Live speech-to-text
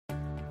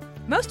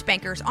Most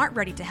bankers aren't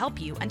ready to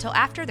help you until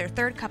after their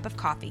third cup of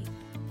coffee.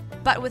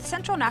 But with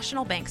Central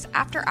National Bank's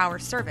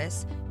after-hours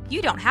service,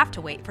 you don't have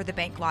to wait for the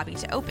bank lobby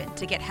to open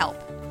to get help.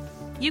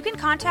 You can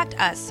contact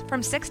us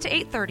from 6 to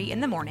 8:30 in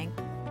the morning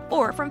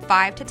or from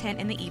 5 to 10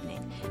 in the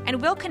evening,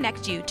 and we'll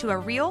connect you to a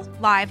real,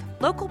 live,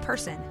 local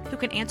person who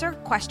can answer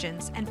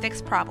questions and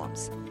fix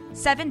problems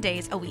 7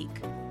 days a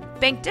week.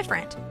 Bank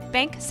different.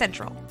 Bank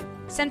Central.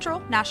 Central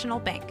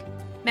National Bank.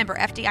 Member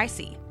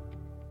FDIC.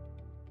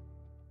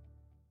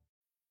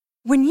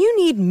 When you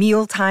need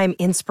mealtime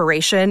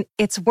inspiration,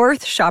 it's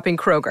worth shopping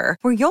Kroger,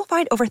 where you'll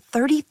find over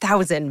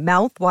 30,000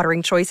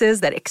 mouth-watering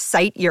choices that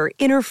excite your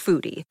inner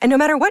foodie. And no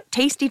matter what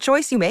tasty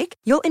choice you make,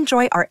 you'll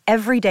enjoy our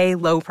everyday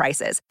low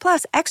prices,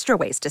 plus extra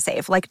ways to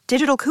save, like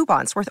digital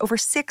coupons worth over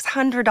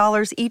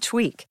 $600 each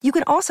week. You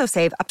can also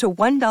save up to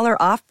 $1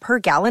 off per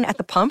gallon at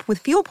the pump with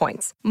fuel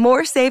points.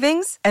 More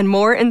savings and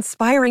more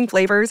inspiring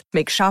flavors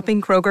make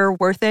shopping Kroger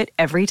worth it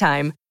every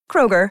time.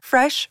 Kroger,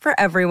 fresh for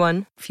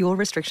everyone. Fuel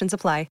restrictions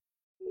apply.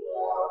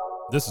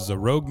 This is a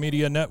Rogue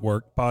Media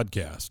Network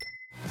podcast.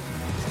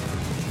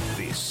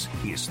 This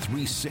is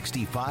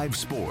 365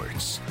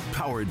 Sports,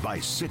 powered by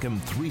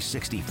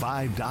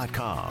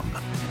Sikkim365.com.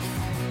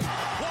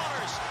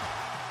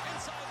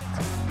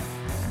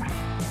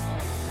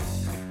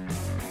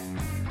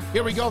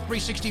 Here we go,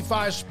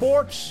 365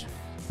 Sports.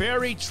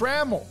 Barry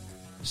Tramel,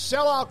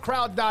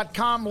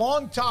 selloutcrowd.com,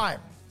 longtime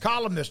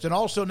columnist, and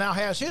also now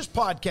has his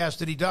podcast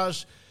that he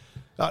does,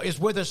 is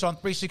with us on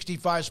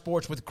 365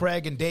 Sports with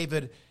Craig and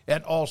David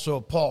and also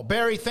Paul.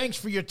 Barry, thanks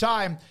for your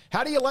time.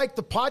 How do you like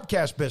the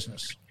podcast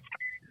business?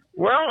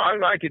 Well, I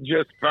like it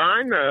just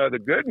fine. The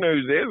good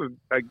news is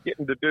I'm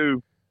getting to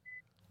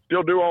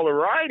still do all the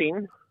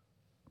writing.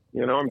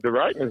 You know, I'm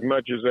writing as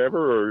much as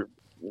ever, or,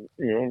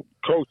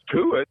 close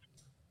to it.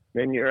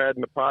 Then you're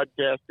adding the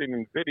podcasting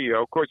and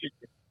video. Of course,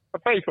 a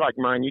face like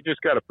mine, you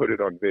just got to put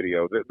it on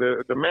video.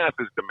 The math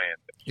is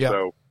demanding. Yep.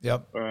 So,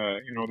 yep.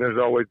 There's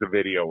always the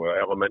video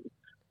element.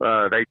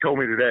 They told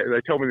me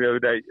the other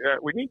day,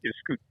 we need you to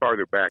scoot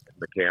farther back in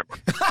the camera.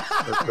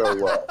 So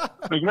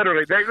they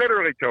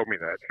literally told me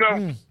that.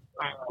 So,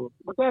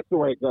 but that's the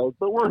way it goes.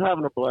 But we're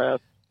having a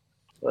blast.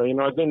 I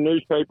was in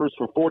newspapers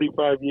for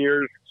 45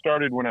 years.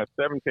 Started when I was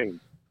 17,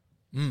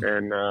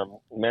 and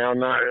now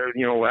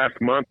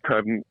last month,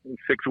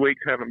 6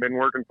 weeks, haven't been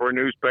working for a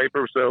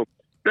newspaper. So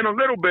it's been a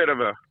little bit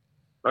of a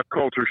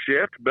culture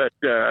shift, but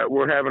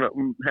we're having a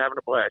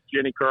blast.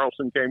 Jenny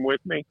Carlson came with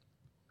me,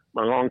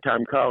 my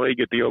longtime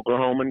colleague at the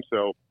Oklahoman,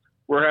 so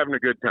we're having a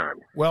good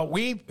time. Well,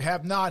 we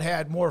have not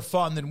had more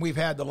fun than we've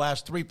had the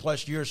last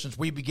 3+ years since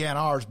we began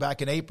ours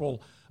back in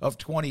April of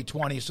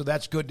 2020, so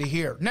that's good to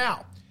hear.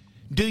 Now,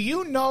 do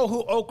you know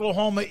who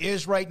Oklahoma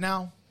is right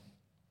now?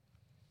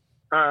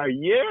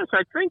 Yes,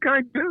 I think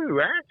I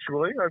do,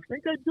 actually. I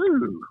think I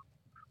do.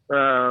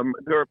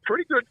 They're a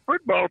pretty good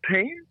football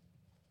team,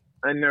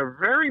 and they're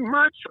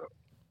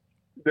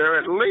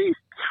at least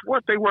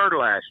what they were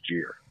last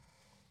year.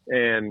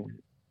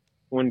 And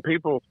when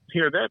people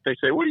hear that, they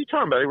say, what are you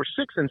talking about? They were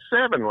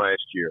 6-7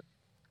 last year.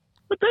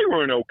 But they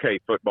were an okay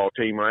football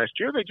team last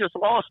year. They just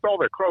lost all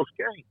their close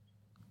games.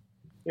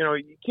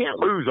 You can't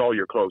lose all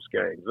your close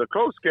games. The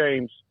close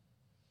games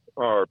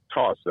are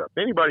toss-up.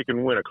 Anybody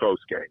can win a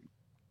close game.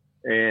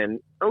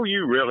 And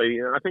OU really,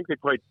 I think they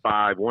played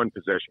 5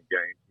 one-possession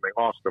games. And they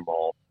lost them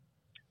all.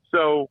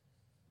 So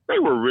they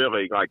were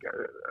really like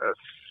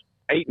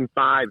a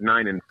 8-5,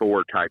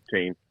 9-4 type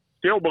team.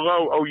 Still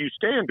below OU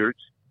standards.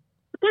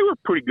 They were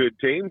pretty good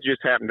teams,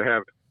 just happened to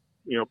have,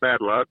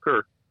 bad luck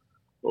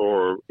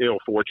or ill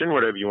fortune,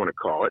 whatever you want to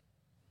call it.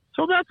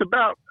 So I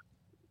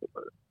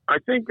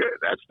think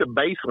that's the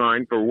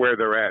baseline for where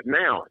they're at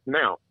now.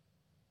 Now,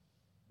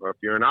 if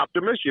you're an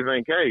optimist, you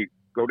think, hey,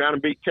 go down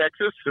and beat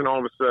Texas, and all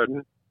of a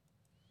sudden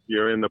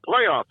you're in the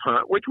playoff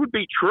hunt, which would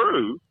be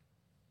true.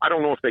 I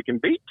don't know if they can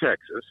beat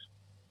Texas,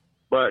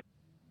 but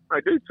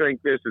I do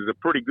think this is a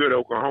pretty good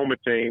Oklahoma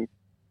team.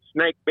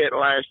 Snake bit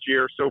last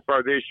year. So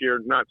far this year,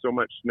 not so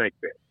much snake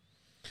bit.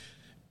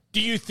 Do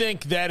you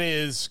think that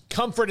is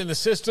comfort in the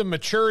system,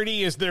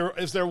 maturity? Is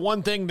there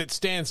one thing that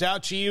stands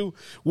out to you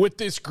with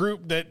this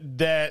group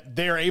that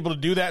they're able to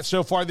do that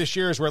so far this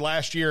year? Is where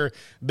last year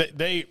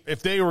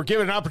if they were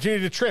given an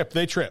opportunity to trip,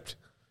 they tripped.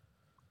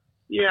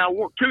 Yeah,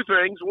 well, 2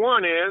 things.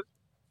 One is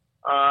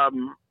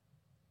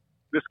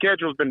the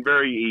schedule's been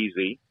very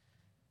easy.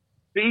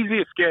 The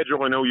easiest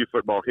schedule in OU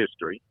football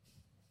history.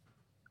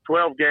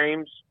 12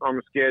 games on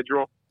the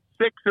schedule.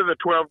 6 of the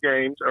 12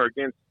 games are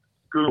against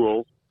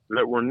schools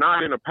that were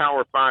not in a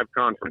Power 5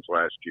 conference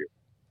last year.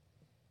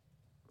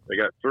 They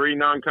got 3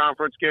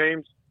 non-conference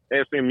games.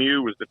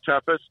 SMU was the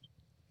toughest.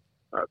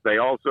 They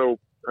also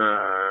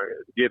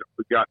get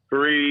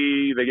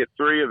 3 of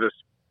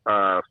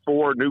the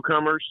 4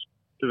 newcomers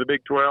to the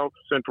Big 12,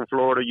 Central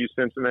Florida,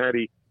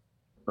 Cincinnati,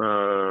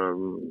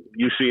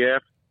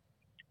 UCF.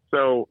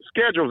 So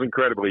schedule's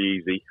incredibly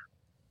easy.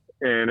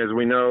 And as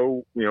we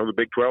know, the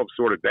Big 12 is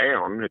sort of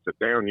down. It's a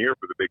down year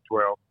for the Big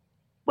 12.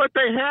 But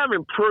they have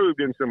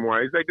improved in some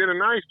ways. They did a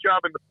nice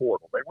job in the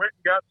portal. They went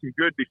and got some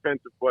good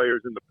defensive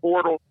players in the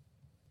portal.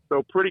 So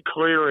So pretty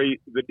clearly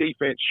the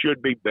defense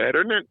should be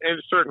better, and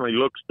it certainly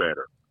looks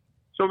better.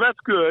 So that's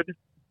good.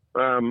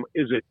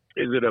 Is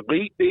it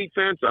elite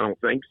defense? I don't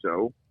think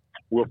so.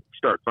 We'll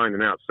start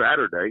finding out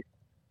Saturday.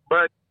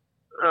 But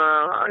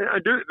I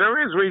do.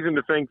 There is reason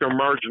to think they're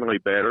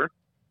marginally better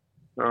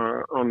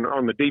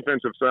on the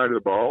defensive side of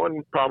the ball,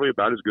 and probably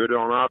about as good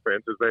on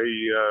offense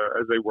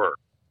as they were.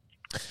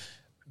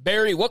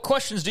 Barry, what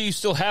questions do you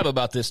still have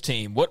about this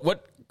team?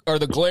 What are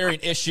the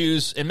glaring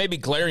issues, and maybe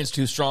glaring is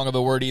too strong of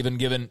a word even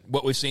given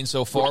what we've seen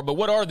so far, but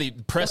what are the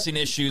pressing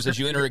issues as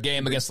you enter a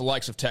game against the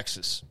likes of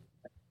Texas?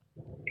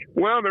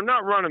 Well, they're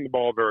not running the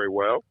ball very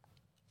well.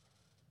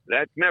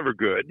 That's never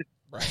good.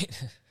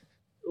 Right.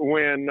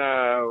 When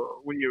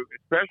you,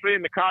 especially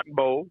in the Cotton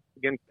Bowl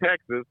against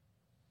Texas,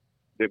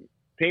 the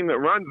team that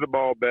runs the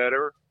ball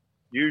better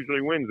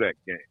usually wins that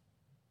game.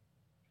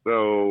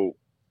 So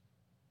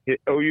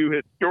OU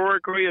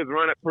historically has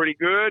run it pretty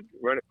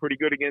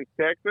good against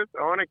Texas.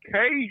 On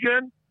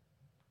occasion,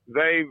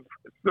 they've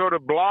sort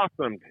of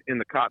blossomed in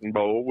the Cotton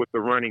Bowl with the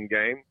running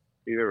game,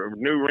 either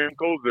new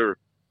wrinkles or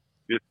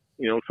just,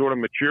 sort of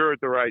mature at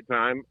the right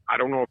time. I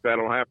don't know if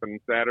that'll happen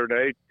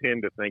Saturday.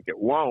 Tend to think it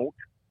won't,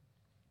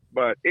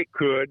 but it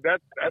could.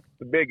 That's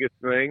the biggest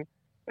thing.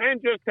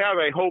 And just how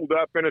they hold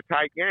up in a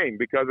tight game,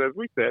 because as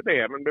we said, they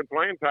haven't been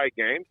playing tight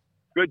games.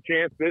 Good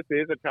chance this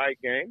is a tight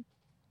game.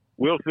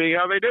 We'll see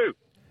how they do.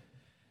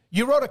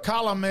 You wrote a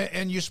column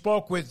and you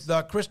spoke with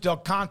Chris Del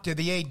Conte,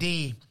 the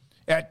AD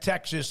at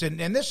Texas,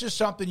 and this is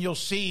something you'll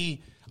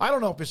see. I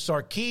don't know if it's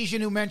Sarkisian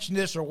who mentioned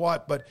this or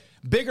what, but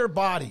bigger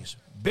bodies,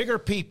 bigger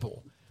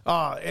people.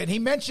 And he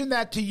mentioned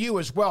that to you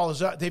as well,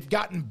 as they've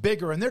gotten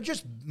bigger, and they're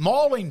just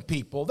mauling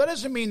people. That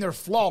doesn't mean they're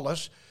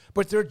flawless,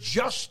 but they're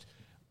just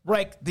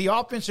like the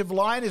offensive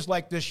line is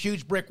like this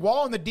huge brick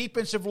wall, and the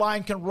defensive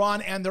line can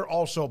run, and they're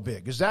also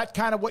big. Is that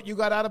kind of what you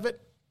got out of it?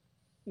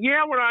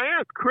 Yeah, what I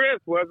asked Chris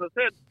was, I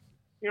said,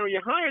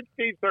 you hired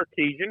Steve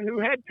Sarkisian, who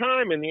had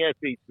time in the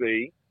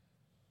SEC,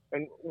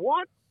 and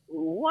what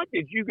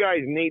did you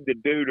guys need to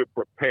do to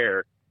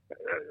prepare?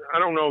 I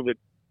don't know that,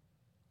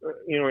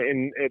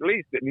 in at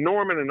least at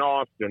Norman and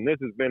Austin, this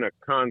has been a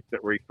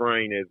constant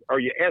refrain is, are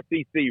you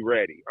SEC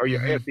ready? Are you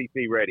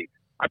SEC ready?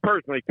 I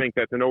personally think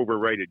that's an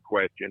overrated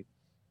question.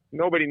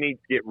 Nobody needs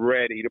to get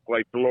ready to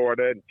play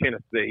Florida and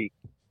Tennessee.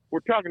 We're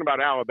talking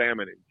about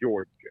Alabama and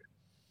Georgia.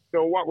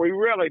 So what we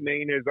really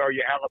mean is, are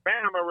you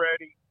Alabama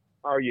ready?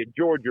 Are you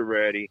Georgia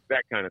ready?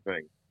 That kind of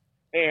thing.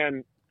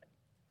 And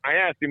I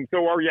asked him,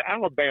 so are you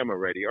Alabama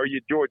ready? Are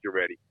you Georgia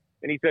ready?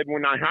 And he said,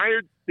 when I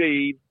hired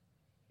Steve,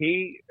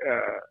 he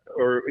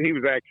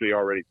was actually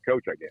already the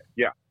coach, I guess.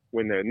 Yeah,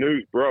 when the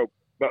news broke.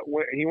 But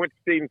when he went to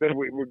Steve and said,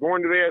 we're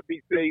going to the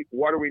SEC.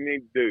 What do we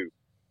need to do?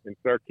 And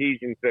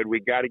Sarkisian said, we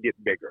got to get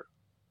bigger.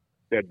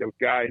 Said those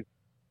guys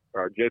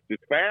are just as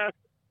fast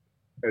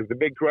as the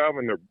Big 12,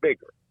 and they're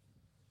bigger.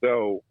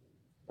 So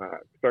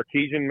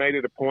Sarkisian made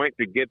it a point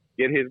to get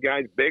his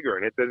guys bigger.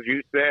 And it's, as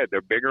you said,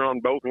 they're bigger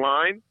on both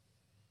lines,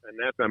 and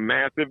that's a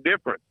massive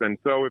difference. And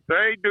so if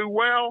they do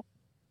well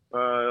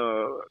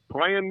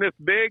playing this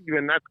big,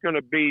 then that's going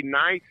to be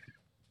nice.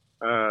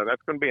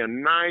 That's going to be a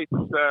nice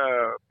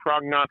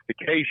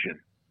prognostication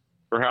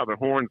for how the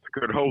Horns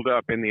could hold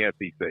up in the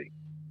SEC.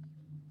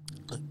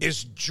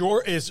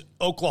 Is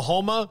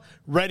Oklahoma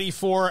ready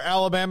for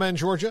Alabama and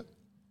Georgia?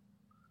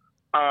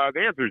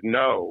 The answer is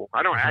no.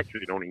 I don't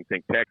even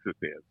think Texas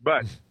is,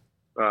 but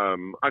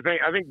I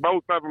think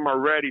both of them are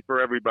ready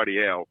for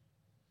everybody else.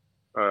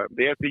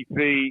 The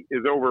SEC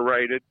is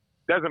overrated.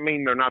 Doesn't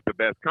mean they're not the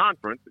best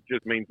conference. It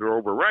just means they're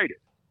overrated,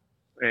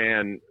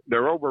 and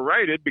they're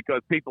overrated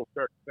because people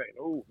start saying,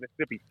 "Oh,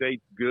 Mississippi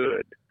State's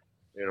good.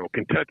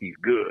 Kentucky's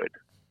good.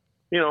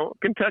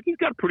 Kentucky's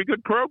got a pretty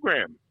good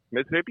program.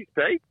 Mississippi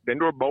State been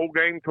to a bowl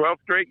game 12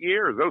 straight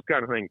years. Those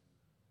kind of things."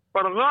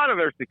 But a lot of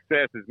their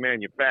success is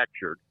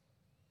manufactured.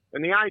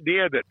 And the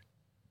idea that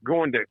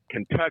going to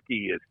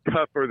Kentucky is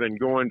tougher than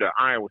going to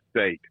Iowa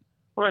State,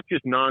 well, that's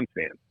just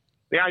nonsense.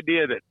 The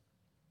idea that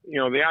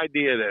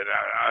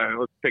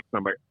let's pick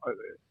somebody,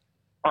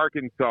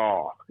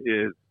 Arkansas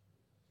is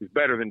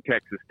better than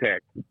Texas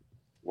Tech.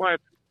 Well,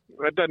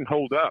 that doesn't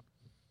hold up.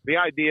 The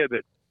idea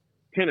that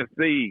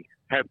Tennessee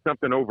has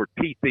something over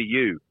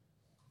TCU,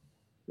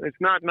 it's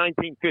not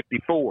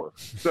 1954.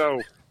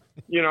 So,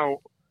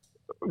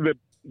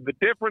 the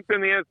difference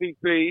in the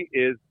SEC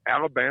is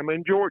Alabama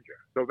and Georgia.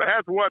 So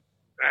that's what's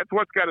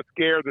got to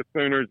scare the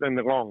Sooners and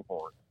the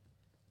Longhorns.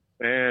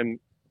 And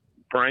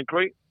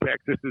frankly,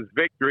 Texas's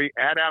victory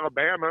at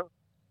Alabama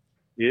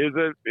is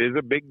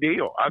a big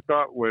deal. I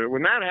thought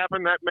when that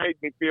happened, that made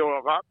me feel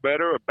a lot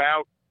better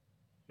about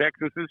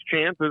Texas's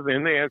chances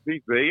in the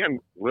SEC and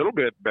a little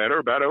bit better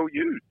about OU's,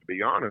 to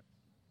be honest.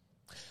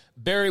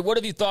 Barry, what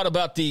have you thought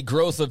about the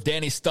growth of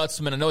Danny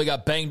Stutzman? I know he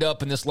got banged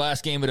up in this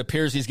last game. It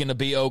appears he's going to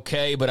be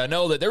okay, but I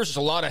know that there's just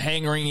a lot of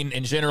hang-wringing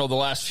in general the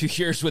last few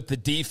years with the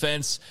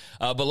defense.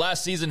 But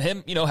last season,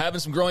 him, having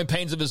some growing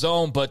pains of his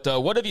own. But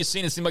what have you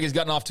seen? It seemed like he's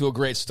gotten off to a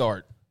great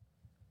start.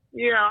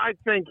 Yeah, I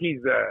think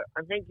he's a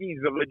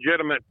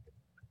legitimate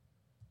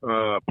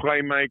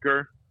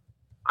playmaker.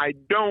 I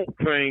don't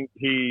think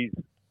he's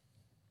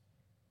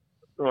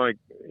not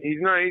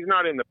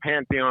in the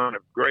pantheon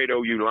of great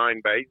OU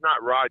linebackers. He's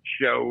not Rod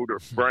Schode or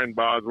Brian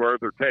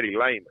Bosworth or Teddy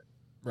Lehman.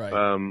 Right.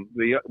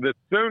 The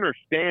Sooner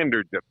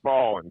standards have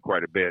fallen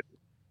quite a bit,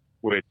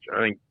 which I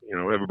think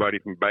everybody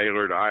from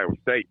Baylor to Iowa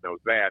State knows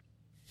that.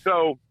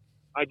 So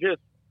I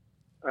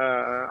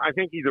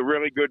think he's a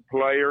really good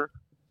player,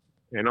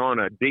 and on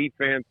a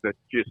defense that's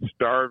just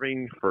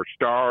starving for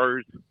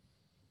stars,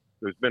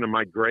 there's been a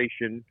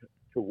migration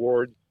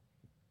towards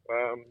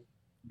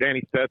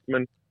Danny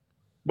Stutzman.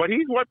 But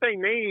he's what they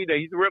need.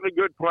 He's a really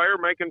good player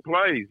making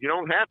plays. You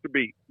don't have to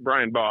be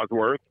Brian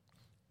Bosworth.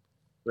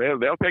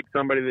 They'll take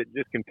somebody that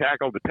just can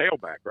tackle the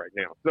tailback right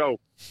now. So,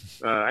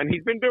 and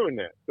he's been doing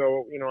that.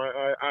 So,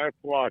 I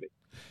applaud it.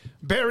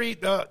 Barry,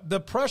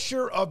 the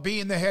pressure of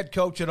being the head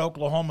coach at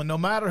Oklahoma, no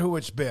matter who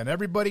it's been,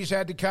 everybody's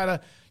had to kind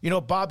of,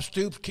 Bob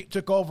Stoops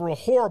took over a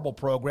horrible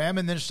program,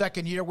 and then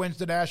second year wins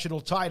the national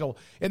title.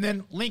 And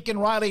then Lincoln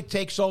Riley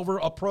takes over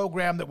a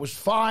program that was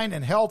fine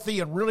and healthy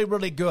and really,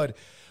 really good.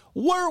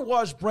 Where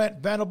was Brent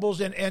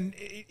Venables, and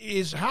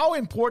how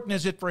important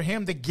is it for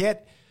him to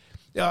get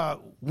a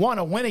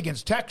win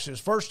against Texas,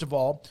 first of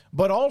all,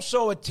 but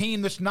also a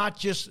team that's not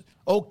just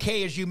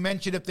okay, as you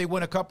mentioned, if they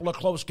win a couple of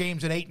close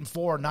games at 8-4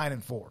 or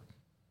 9-4?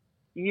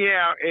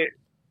 Yeah,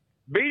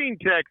 beating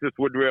Texas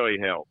would really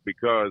help,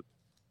 because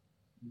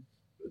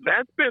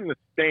that's been the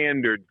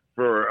standard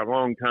for a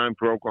long time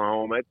for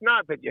Oklahoma. It's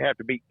not that you have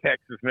to beat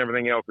Texas and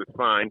everything else is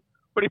fine,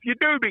 but if you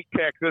do beat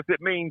Texas,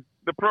 it means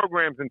the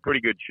program's in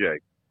pretty good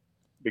shape,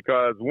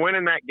 because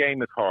winning that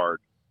game is hard.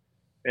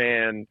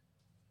 And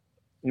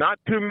not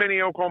too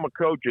many Oklahoma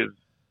coaches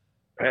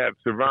have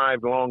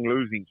survived long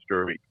losing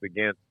streaks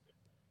against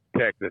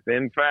Texas.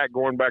 In fact,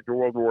 going back to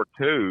World War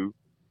II,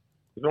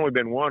 there's only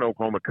been one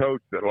Oklahoma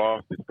coach that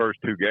lost his first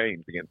two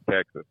games against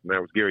Texas, and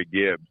that was Gary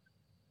Gibbs.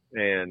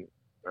 And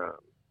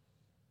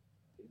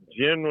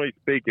generally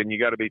speaking, you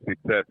got to be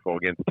successful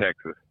against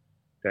Texas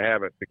to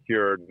have a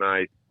secured,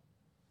 nice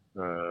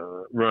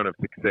run of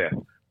success.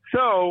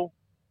 So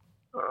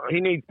he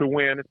needs to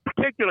win,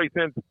 particularly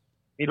since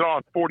he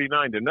lost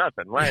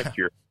 49-0 last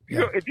year.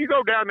 Yeah. If you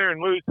go down there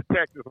and lose to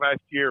Texas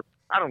last year,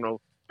 27-10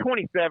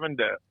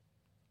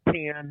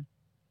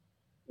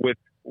 with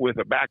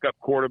a backup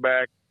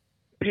quarterback,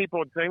 people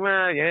would say,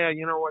 well, yeah,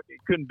 you know what, he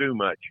couldn't do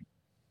much.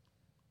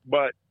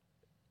 But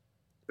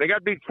they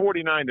got beat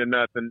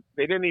 49-0.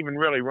 They didn't even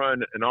really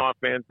run an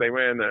offense. They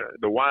ran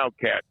the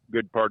Wildcat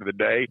good part of the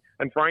day,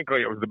 and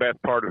frankly, it was the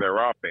best part of their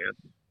offense.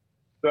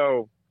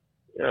 So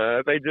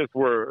they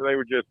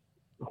were just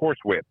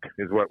horsewhipped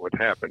is what would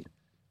happen.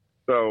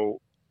 So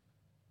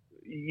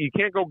you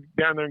can't go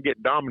down there and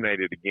get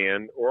dominated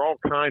again, or all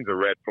kinds of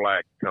red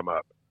flags come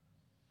up.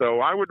 So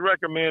I would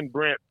recommend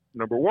Brent,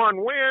 number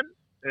one, win.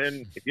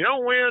 And if you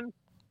don't win,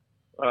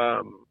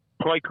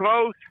 play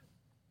close.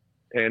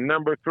 And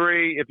number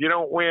three, if you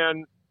don't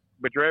win,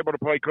 but you're able to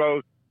play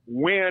close,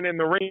 win in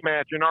the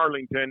rematch in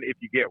Arlington if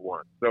you get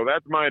one. So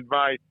that's my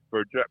advice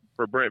for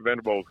Brent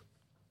Venables'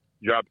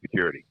 job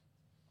security.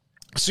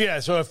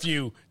 So if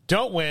you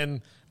don't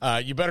win,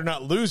 you better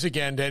not lose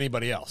again to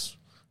anybody else,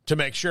 to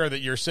make sure that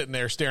you're sitting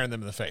there staring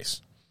them in the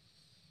face.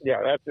 Yeah,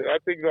 that's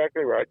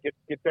exactly right. Get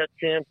that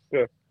chance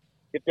to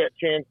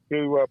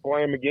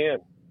play them again.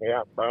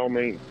 Yeah, by all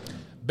means.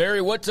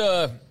 Barry, what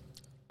I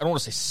don't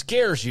want to say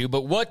scares you,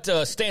 but what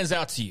stands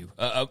out to you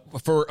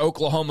from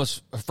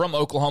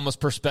Oklahoma's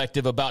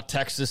perspective about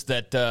Texas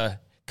that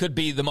could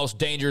be the most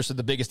dangerous or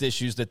the biggest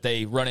issues that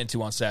they run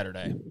into on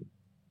Saturday?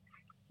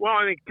 Well,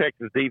 I think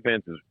Texas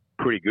defense is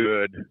pretty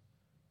good. I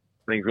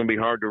think it's going to be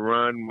hard to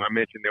run. I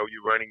mentioned the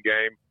OU running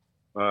game.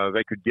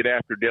 They could get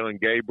after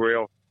Dylan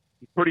Gabriel.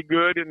 He's pretty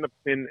good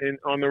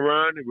on the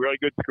run. A really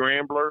good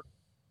scrambler.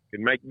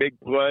 Can make big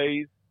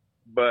plays,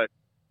 but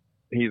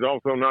he's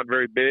also not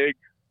very big.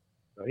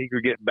 He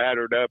could get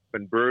battered up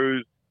and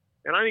bruised.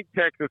 And I think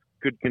Texas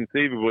could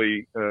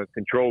conceivably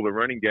control the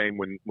running game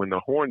when the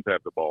Horns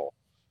have the ball.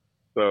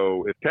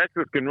 So if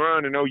Texas can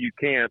run and OU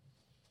can't,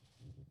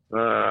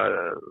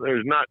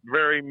 there's not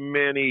very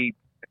many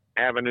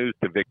avenues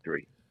to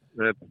victory.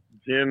 That's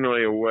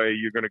generally a way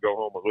you're going to go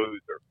home a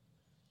loser.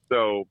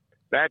 So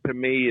that to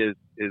me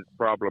is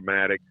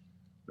problematic.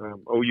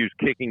 OU's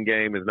kicking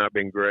game has not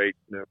been great.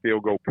 The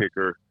field goal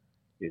kicker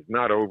is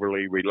not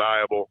overly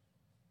reliable.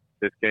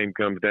 This game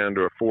comes down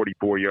to a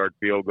 44-yard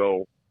field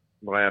goal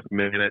last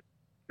minute.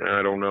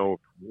 I don't know.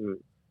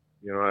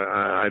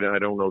 I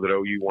don't know that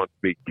OU wants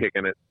to be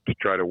kicking it to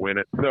try to win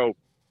it. So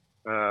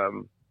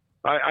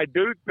I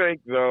do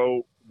think,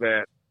 though,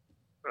 that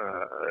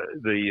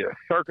the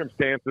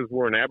circumstances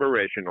were an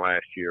aberration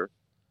last year.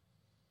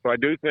 So I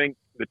do think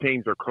the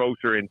teams are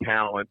closer in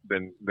talent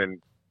than the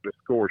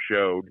score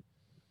showed.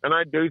 And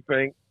I do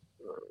think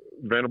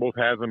Venables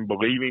has them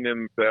believing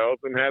in themselves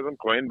and has them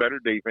playing better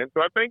defense.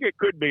 So I think it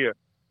could be a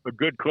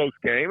good close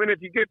game. And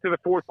if you get to the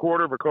fourth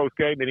quarter of a close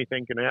game,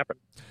 anything can happen.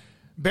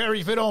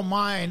 Barry, if you don't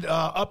mind,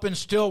 up in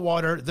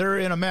Stillwater, they're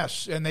in a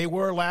mess, and they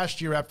were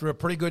last year after a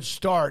pretty good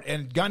start.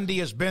 And Gundy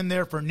has been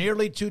there for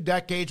nearly 2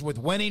 decades with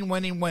winning.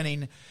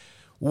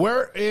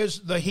 Where is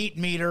the heat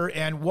meter,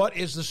 and what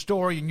is the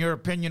story, in your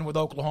opinion, with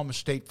Oklahoma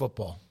State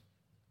football?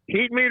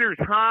 Heat meter's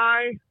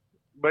high,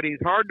 but he's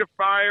hard to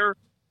fire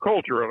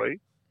culturally,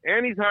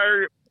 and he's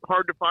hard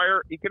to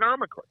fire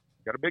economically.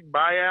 Got a big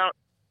buyout,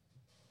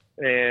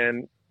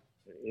 and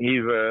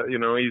he's a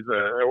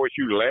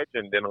OSU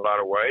legend in a lot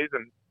of ways.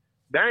 And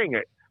dang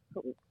it,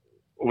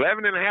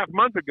 11 and a half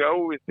months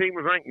ago, his team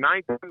was ranked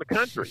 9th in the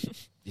country.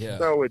 Yeah.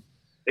 So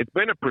it's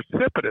been a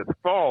precipitous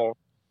fall.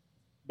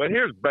 But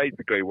here's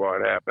basically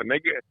what happened.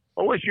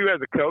 OSU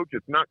as a coach,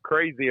 it's not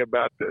crazy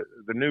about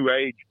the new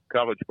age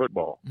college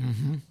football.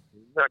 Mm-hmm.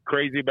 He's not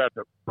crazy about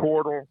the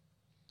portal.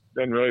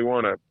 Doesn't really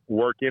want to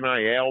work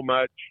NIL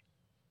much.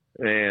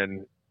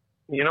 And,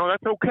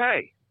 that's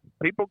okay.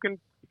 People can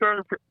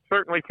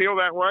certainly feel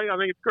that way. I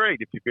think it's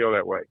great if you feel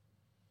that way.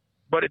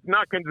 But it's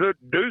not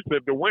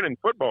conducive to winning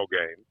football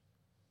games.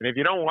 And if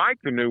you don't like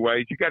the new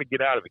ways, you got to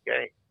get out of the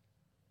game.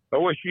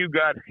 OSU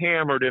got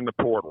hammered in the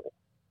portal.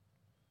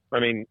 I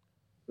mean,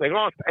 they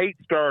lost 8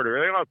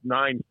 starters. They lost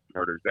 9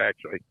 starters,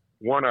 actually.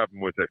 One of them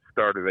was a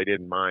starter they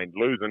didn't mind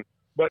losing.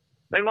 But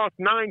they lost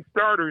 9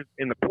 starters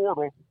in the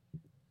portal,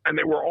 and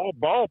they were all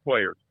ball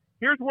players.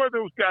 Here's where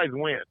those guys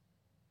went.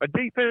 A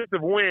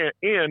defensive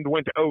end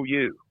went to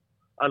OU.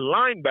 A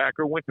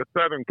linebacker went to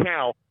Southern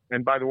Cal,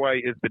 and by the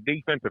way, is the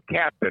defensive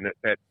captain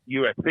at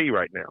USC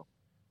right now.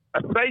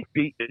 A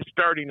safety is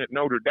starting at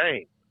Notre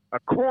Dame. A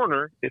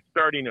corner is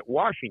starting at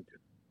Washington.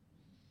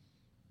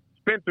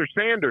 Spencer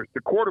Sanders,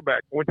 the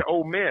quarterback, went to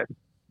Ole Miss.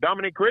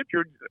 Dominic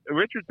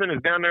Richardson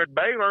is down there at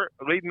Baylor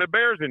leading the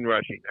Bears in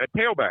rushing at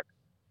tailback.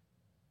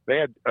 They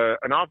had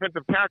an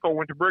offensive tackle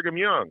went to Brigham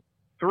Young.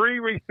 3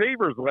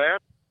 receivers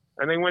left,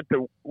 and they went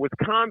to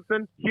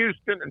Wisconsin,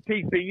 Houston, and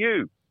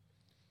TCU.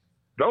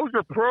 Those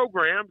are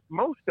programs,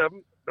 most of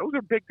them, those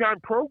are big-time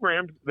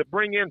programs that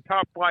bring in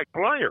top-flight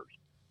players.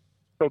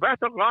 So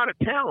that's a lot of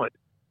talent.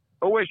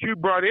 OSU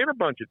brought in a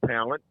bunch of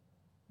talent,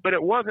 but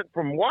it wasn't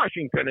from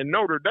Washington and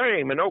Notre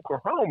Dame and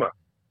Oklahoma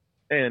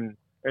and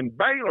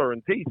Baylor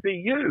and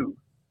TCU.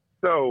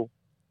 So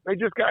they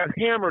just got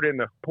hammered in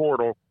the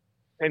portal.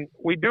 And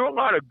we do a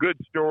lot of good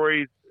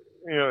stories,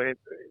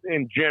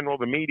 in general.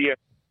 The media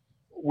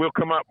will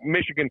come up.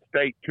 Michigan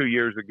State 2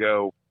 years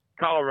ago,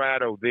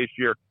 Colorado this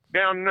year.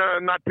 Down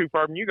not too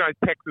far from you guys,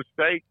 Texas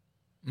State.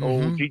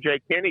 Mm-hmm.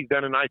 G.J. Kenny's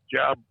done a nice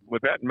job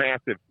with that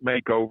massive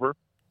makeover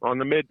on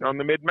the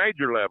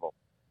mid-major level.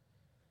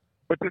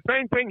 But the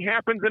same thing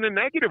happens in a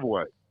negative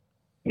way.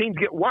 Teams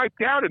get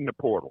wiped out in the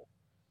portal.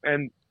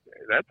 And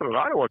that's a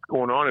lot of what's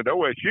going on at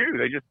OSU.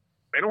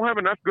 They don't have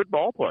enough good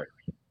ball players.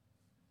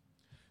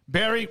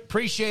 Barry,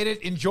 appreciate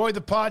it. Enjoy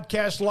the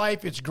podcast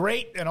life. It's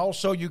great. And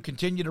also you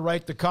continue to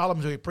write the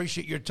columns. We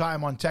appreciate your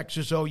time on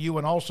Texas OU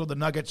and also the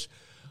Nuggets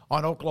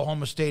on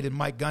Oklahoma State and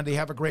Mike Gundy.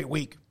 Have a great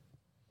week.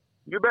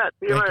 You bet.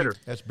 See you later.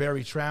 That's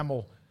Barry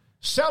Tramel.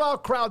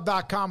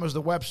 Selloutcrowd.com is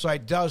the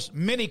website, does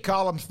many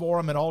columns for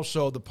him and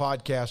also the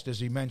podcast, as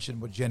he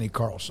mentioned, with Jenny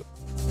Carlson.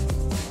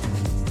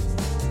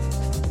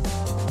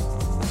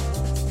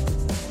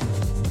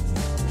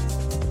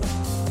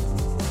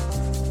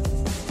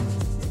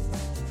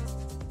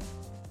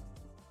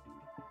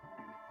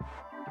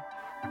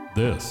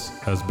 This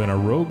has been a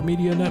Rogue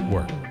Media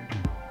Network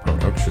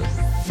production.